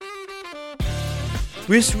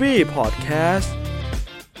Wishry Podcast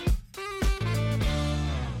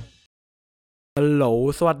ฮัลโหล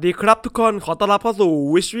สวัสดีครับทุกคนขอต้อนรับเข้าสู่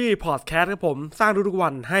Wishry Podcast ครับผมสร้างทุกๆวั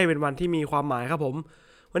นให้เป็นวันที่มีความหมายครับผม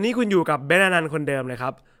วันนี้คุณอยู่กับเบนอนันต์คนเดิมเลยค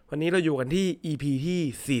รับวันนี้เราอยู่กันที่ EP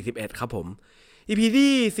ที่41ครับผม EP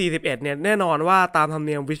ที่41เนี่ยแน่นอนว่าตามธรรมเ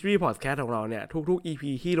นียม Wishry Podcast ของเราเนี่ยทุกๆ EP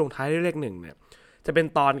ที่ลงท้ายด้วยเลข1เนี่ยจะเป็น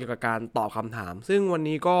ตอนเกี่ยวกับการตอบคำถามซึ่งวัน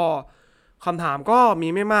นี้ก็คำถามก็มี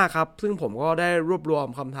ไม่มากครับซึ่งผมก็ได้รวบรวม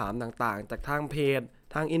คำถามต่างๆจากทางเพจ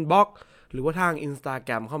ทาง Inbox หรือว่าทาง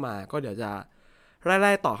Instagram เข้ามาก็เดี๋ยวจะไ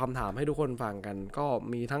ล่ๆตอบคำถามให้ทุกคนฟังกันก็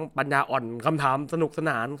มีทั้งปัญญาอ่อนคำถามสนุกสน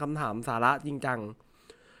านคำถามสาระจริงจัง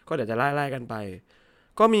ก็เดี๋ยวจะไล่ๆกันไป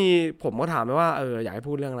ก็มีผมก็ถามไปว่าอยากให้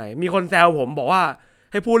พูดเรื่องอะไรมีคนแซวผมบอกว่า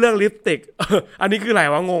ให้พูดเรื่องลิปสติก อันนี้คืออะไร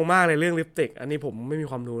วะงงมากเลยเรื่องลิปสติกอันนี้ผมไม่มี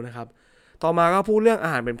ความรู้นะครับต่อมาก็พูดเรื่องอา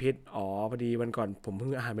หารเป็นพิษพอดีวันก่อนผมเพิ่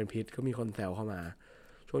งอาหารเป็นพิษก็มีคนแซวเข้ามา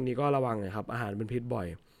ช่วงนี้ก็ระวังหน่อยครับอาหารเป็นพิษบ่อย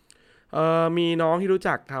มีน้องที่รู้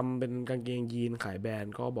จักทำเป็นกางเกงยีนขายแบรน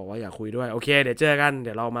ด์ก็บอกว่าอยากคุยด้วยโอเคเดี๋ยวเจอกันเ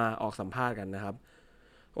ดี๋ยวเรามาออกสัมภาษณ์กันนะครับ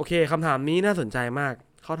โอเคคำถามนี้น่าสนใจมาก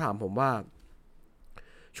เขาถามผมว่า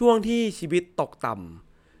ช่วงที่ชีวิตตกต่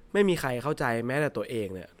ำไม่มีใครเข้าใจแม้แต่ตัวเอง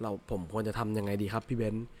เนี่ยผมควรจะทำยังไงดีครับพี่เบ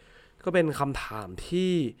นซ์ก็เป็นคำถาม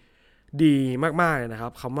ที่ดีมากๆเลยนะครั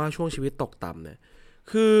บคำว่าช่วงชีวิตตกต่ำเนี่ย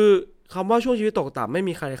คือคำว่าช่วงชีวิตตกต่ำไม่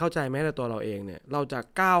มีใครเข้าใจแม้แต่ตัวเราเองเนี่ยเราจะ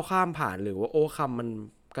ก้าวข้ามผ่านหรือว่าโอ้คำมัน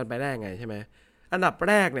กันไปได้ยังไงใช่ไหมอันดับ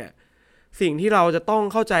แรกเนี่ยสิ่งที่เราจะต้อง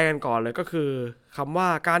เข้าใจกันก่อนเลยก็คือคำว่า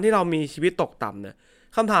การที่เรามีชีวิตตกต่ำเนี่ย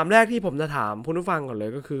คำถามแรกที่ผมจะถามคุณผู้ฟังก่อนเล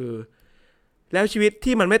ยก็คือแล้วชีวิต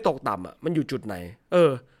ที่มันไม่ตกต่ำอ่ะมันอยู่จุดไหน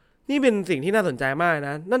นี่เป็นสิ่งที่น่าสนใจมากน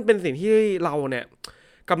ะนั่นเป็นสิ่งที่เราเนี่ย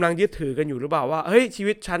กำลังยึดถือกันอยู่หรือเปล่าว่าเฮ้ยชี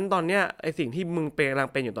วิตฉันตอนเนี้ยไอสิ่งที่มึงกำลัง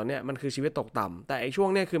เป็นอยู่ตอนเนี้ยมันคือชีวิตตกต่ำแต่ไอช่วง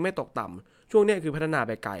เนี้ยคือไม่ตกต่ำช่วงเนี้ยคือพัฒนาไ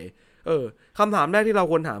ปไกลคำถามแรกที่เรา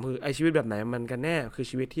ควรถามคือไอชีวิตแบบไหนมันกันแน่คือ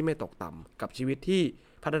ชีวิตที่ไม่ตกต่ำกับชีวิตที่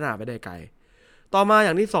พัฒนาไปได้ไกลต่อมาอ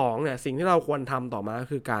ย่างที่2เนี่ยสิ่งที่เราควรทำต่อมา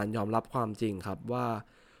คือการยอมรับความจริงครับว่า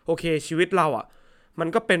โอเคชีวิตเราอ่ะมัน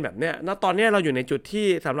ก็เป็นแบบเนี้ยณตอนนี้เราอยู่ในจุดที่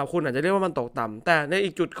สำหรับคุณอาจจะเรียกว่ามันตกต่ำแต่ในอี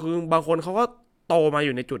กจุดคือบางคนเขาก็โตมาอ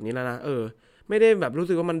ยู่ในจุดนี้แล้วนะไม่ได้แบบรู้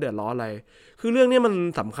สึกว่ามันเดือดร้อนอะไรคือเรื่องนี้มัน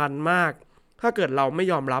สำคัญมากถ้าเกิดเราไม่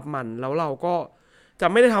ยอมรับมันแล้วเราก็จะ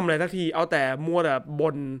ไม่ได้ทำอะไรสักทีเอาแต่มัวแต่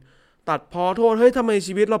บ่นตัดพ้อโทษเฮ้ยทำไม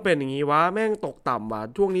ชีวิตเราเป็นอย่างนี้วะแม่งตกต่ำว่ะ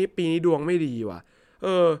ช่วงนี้ปีนี้ดวงไม่ดีว่ะ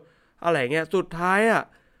อะไรเงี้ยสุดท้ายอ่ะ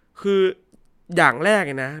คืออย่างแรกเ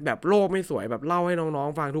ลยนะแบบโลกไม่สวยแบบเล่าให้น้อง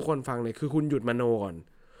ๆฟังทุกคนฟังเลยคือคุณหยุดมโนก่อน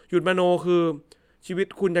หยุดมโนคือชีวิต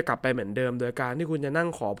คุณจะกลับไปเหมือนเดิมโดยการที่คุณจะนั่ง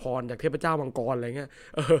ขอพรจากเทพเจ้ามังกรอะไรเงี้ย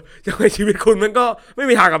จะในชีวิตคุณมันก็ไม่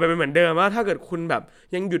มีทางกลับไปเป็นเหมือนเดิมว่าถ้าเกิดคุณแบบ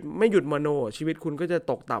ยังไม่หยุดมโนชีวิตคุณก็จะ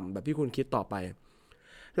ตกต่ำแบบที่คุณคิดต่อไป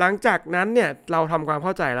หลังจากนั้นเนี่ยเราทำความเข้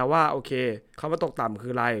าใจแล้วว่าโอเคคำว่าตกต่ำคื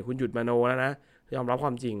ออะไรคุณหยุดมโนแล้วนะยอมรับคว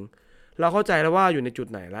ามจริงเราเข้าใจแล้วว่าอยู่ในจุด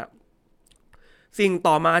ไหนแล้วสิ่ง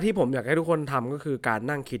ต่อมาที่ผมอยากให้ทุกคนทำก็คือการ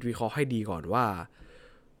นั่งคิดวิเคราะห์ให้ดีก่อนว่า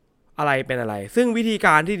อะไรเป็นอะไรซึ่งวิธีก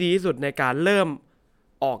ารที่ดีที่สุดในการเริ่ม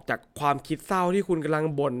ออกจากความคิดเศร้าที่คุณกำลัง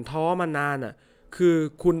บ่นท้อมานานคือ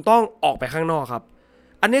คุณต้องออกไปข้างนอกครับ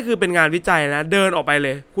อันนี้คือเป็นงานวิจัยนะเดินออกไปเล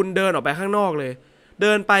ยคุณเดินออกไปข้างนอกเลยเ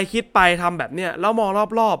ดินไปคิดไปทำแบบเนี้ยแล้วมอง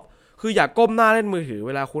รอบๆคืออย่าก้มหน้าเล่นมือถือเ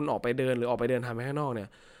วลาคุณออกไปเดินหรือออกไปเดินทำไปข้างนอกเนี่ย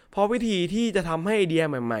เพราะวิธีที่จะทำให้ไอเดีย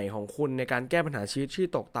ใหม่ๆของคุณในการแก้ปัญหาชีวิตที่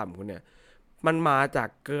ตกต่ำคุณเนี่ยมันมาจาก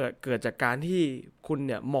เกิดจากการที่คุณเ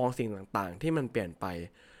นี่ยมองสิ่งต่างๆที่มันเปลี่ยนไป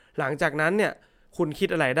หลังจากนั้นเนี่ยคุณคิด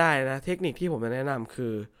อะไรได้นะเทคนิคที่ผมจะแนะนำคื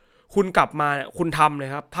อคุณกลับมาเนี่ยคุณทำเลย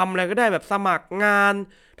ครับทำอะไรก็ได้แบบสมัครงาน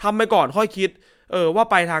ทำไปก่อนค่อยคิดว่า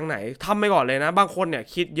ไปทางไหนทำไปก่อนเลยนะบางคนเนี่ย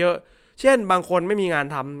คิดเยอะเช่นบางคนไม่มีงาน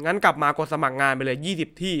ทำงั้นกลับมากดสมัครงานไปเลย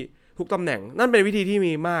20ที่ทุกตำแหน่งนั่นเป็นวิธีที่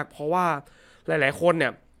มีมากเพราะว่าหลายๆคนเนี่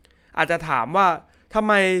ยอาจจะถามว่าทำ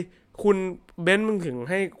ไมคุณเบนซ์มึงถึง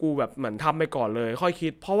ให้กูแบบเหมือนทำไปก่อนเลยค่อยคิ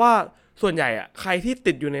ดเพราะว่าส่วนใหญ่ใครที่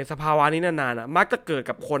ติดอยู่ในสภาวะนี้นานๆมักจะเกิด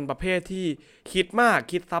กับคนประเภทที่คิดมาก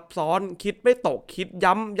คิดซับซ้อนคิดไม่ตกคิด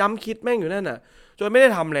ย้ำคิดแม่งอยู่นั่นจนไม่ได้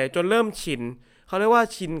ทำเลยจนเริ่มชินเขาเรียกว่า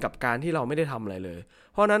ชินกับการที่เราไม่ได้ทำอะไรเลย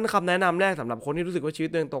เพราะนั้นคำแนะนำแรกสำหรับคนที่รู้สึกว่าชีวิต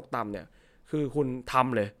ตัวเองตกต่ำเนี่ยคือคุณท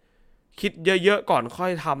ำเลยคิดเยอะๆก่อนค่อ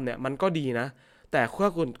ยทำเนี่ยมันก็ดีนะแต่ถ้า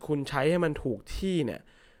คุณใช้ให้มันถูกที่เนี่ย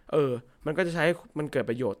มันก็จะใช้มันเกิด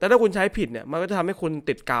ประโยชน์แต่ถ้าคุณใช้ผิดเนี่ยมันก็จะทำให้คุณ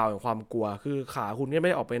ติดกาวแห่งความกลัวคือขาคุณก็ไม่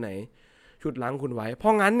ได้ออกไปไหนฉุดรั้งคุณไว้เพรา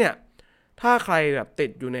ะงั้นเนี่ยถ้าใครแบบติ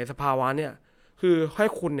ดอยู่ในสภาวะเนี่ยคือให้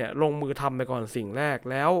คุณเนี่ยลงมือทำไปก่อนสิ่งแรก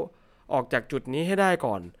แล้วออกจากจุดนี้ให้ได้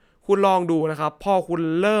ก่อนคุณลองดูนะครับพอคุณ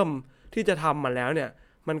เริ่มที่จะทำมันแล้วเนี่ย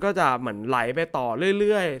มันก็จะเหมือนไหลไปต่อเ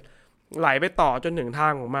รื่อยๆไหลไปต่อจนถึงทา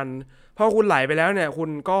งของมันพอคุณไหลไปแล้วเนี่ยคุณ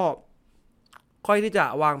ก็ค่อยที่จะ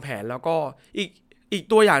วางแผนแล้วก็อีก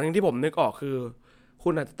ตัวอย่างนึงที่ผมนึกออกคือ คุ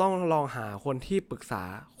ณอาจจะต้องลองหาคนที่ปรึกษา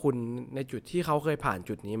คุณในจุดที่เขาเคยผ่าน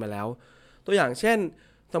จุดนี้มาแล้วตัวอย่างเช่น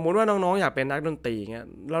สมมุติว่าน้องๆอยากเป็นนักดนตรีเงี้ย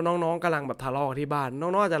แล้วน้องๆกำลังแบบทะเลาะที่บ้านน้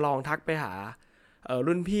องๆอาจจะลองทักไปหา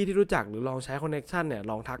รุ่นพี่ที่รู้จักหรือลองใช้คอนเนคชันเนี่ย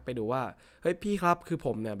ลองทักไปดูว่าเฮ้ยพี่ครับคือผ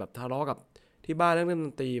มเนี่ยแบบทะเลาะกับที่บ้านเรื่องด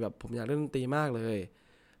นตรีแบบผมอยากเล่นดนตรีมากเลย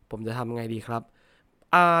ผมจะทำไงดีครับ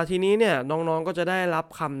ทีนี้เนี่ยน้องๆก็จะได้รับ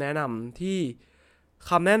คำแนะนำที่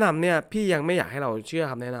คำแนะนำเนี่ยพี่ยังไม่อยากให้เราเชื่อ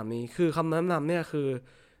คำแนะนำนี้คือคำแนะนำเนี่ยคือ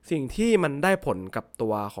สิ่งที่มันได้ผลกับตั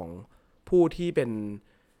วของผู้ที่เป็น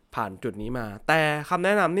ผ่านจุดนี้มาแต่คำแน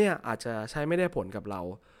ะนำเนี่ยอาจจะใช้ไม่ได้ผลกับเรา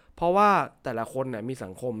เพราะว่าแต่ละคนเนี่ยมีสั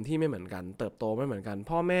งคมที่ไม่เหมือนกันเติบโตไม่เหมือนกัน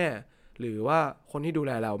พ่อแม่หรือว่าคนที่ดูแ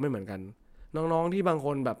ลเราไม่เหมือนกันน้องๆที่บางค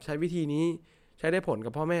นแบบใช้วิธีนี้ใช้ได้ผลกั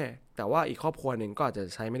บพ่อแม่แต่ว่าอีกครอบครัวหนึ่งก็อาจจะ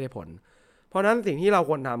ใช้ไม่ได้ผลเพราะนั้นสิ่งที่เรา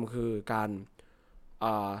ควรทำคือการ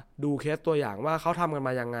ดูเคสตัวอย่างว่าเขาทำกันม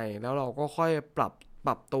ายังไงแล้วเราก็ค่อยป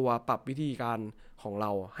รับตัวปรับวิธีการของเร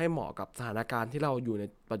าให้เหมาะกับสถานการณ์ที่เราอยู่ใน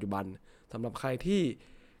ปัจจุบันสำหรับใครที่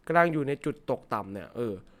กำลังอยู่ในจุดตกต่ำเนี่ย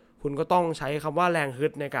คุณก็ต้องใช้คำว่าแรงฮึ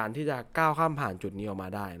ดในการที่จะก้าวข้ามผ่านจุดนี้ออกมา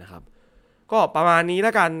ได้นะครับก็ประมาณนี้แ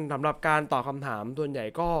ล้วกันสำหรับการตอบคำถามส่วนใหญ่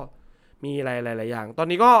ก็มีหลายๆอย่างตอน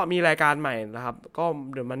นี้ก็มีรายการใหม่นะครับก็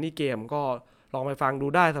The Money Game ก็ลองไปฟังดู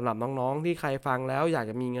ได้สำหรับน้องๆที่ใครฟังแล้วอยาก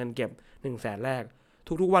จะมีเงินเก็บ 100,000 แรก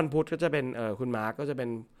ทุกๆวันพุธก็จะเป็นคุณมาร์กก็จะเป็น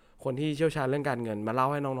คนที่เชี่ยวชาญเรื่องการเงินมาเล่า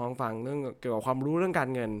ให้น้องๆฟังเรื่องเกี่ยวกับความรู้เรื่องการ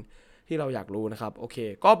เงินที่เราอยากรู้นะครับโอเค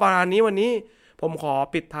ก็ประมาณนี้วันนี้ผมขอ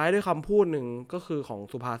ปิดท้ายด้วยคำพูดหนึ่งก็คือของ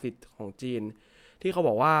สุภาษิตของจีนที่เขาบ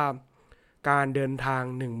อกว่าการเดินทาง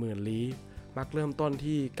 10,000 ลี้มักเริ่มต้น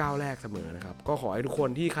ที่ก้าวแรกเสมอนะครับก็ขอให้ทุกคน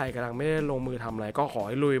ที่ใครกำลังไม่ได้ลงมือทำอะไรก็ขอใ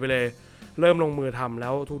ห้ลุยไปเลยเริ่มลงมือทำแล้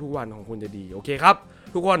วทุกๆวันของคุณจะดีโอเคครับ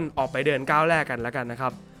ทุกคนออกไปเดินก้าวแรกกันแล้วกันนะครั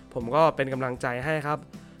บผมก็เป็นกำลังใจให้ครับ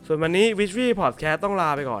ส่วนวันนี้ Wishry Podcast ต้องลา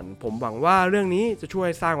ไปก่อนผมหวังว่าเรื่องนี้จะช่วย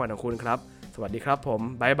สร้างวันของคุณครับสวัสดีครับผม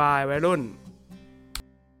บ๊ายบายวัยรุ่น